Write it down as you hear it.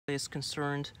is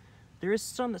concerned. There is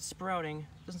some that's sprouting.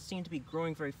 It doesn't seem to be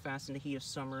growing very fast in the heat of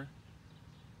summer.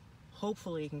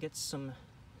 Hopefully I can get some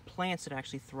plants that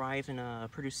actually thrive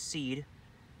and produce seed.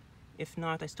 If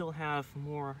not, I still have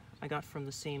more I got from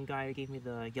the same guy who gave me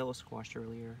the yellow squash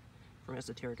earlier from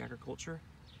Esoteric Agriculture.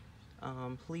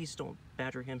 Please don't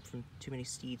badger him from too many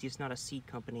seeds. He's not a seed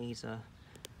company. He's a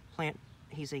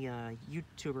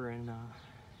YouTuber and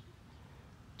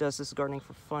does this gardening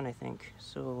for fun, I think.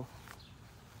 So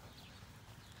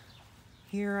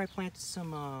here I planted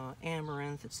some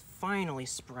amaranth. It's finally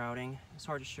sprouting. It's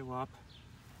hard to show up.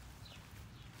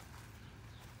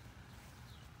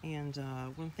 And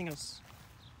one thing I was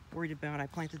worried about, I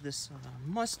planted this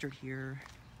mustard here.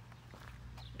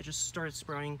 It just started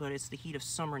sprouting, but it's the heat of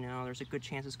summer now. There's a good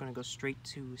chance it's going to go straight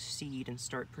to seed and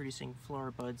start producing flower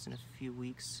buds in a few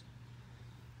weeks.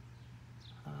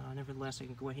 Nevertheless, I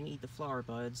can go ahead and eat the flower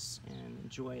buds and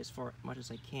enjoy as much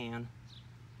as I can.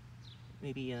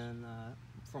 Maybe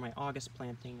for my August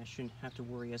planting, I shouldn't have to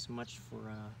worry as much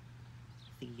for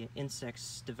the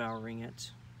insects devouring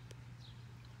it.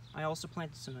 I also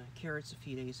planted some carrots a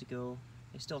few days ago.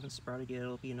 They still haven't sprouted yet.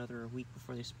 It'll be another week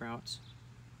before they sprout.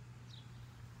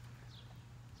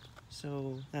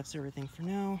 So that's everything for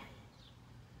now,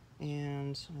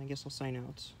 and I guess I'll sign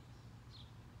out.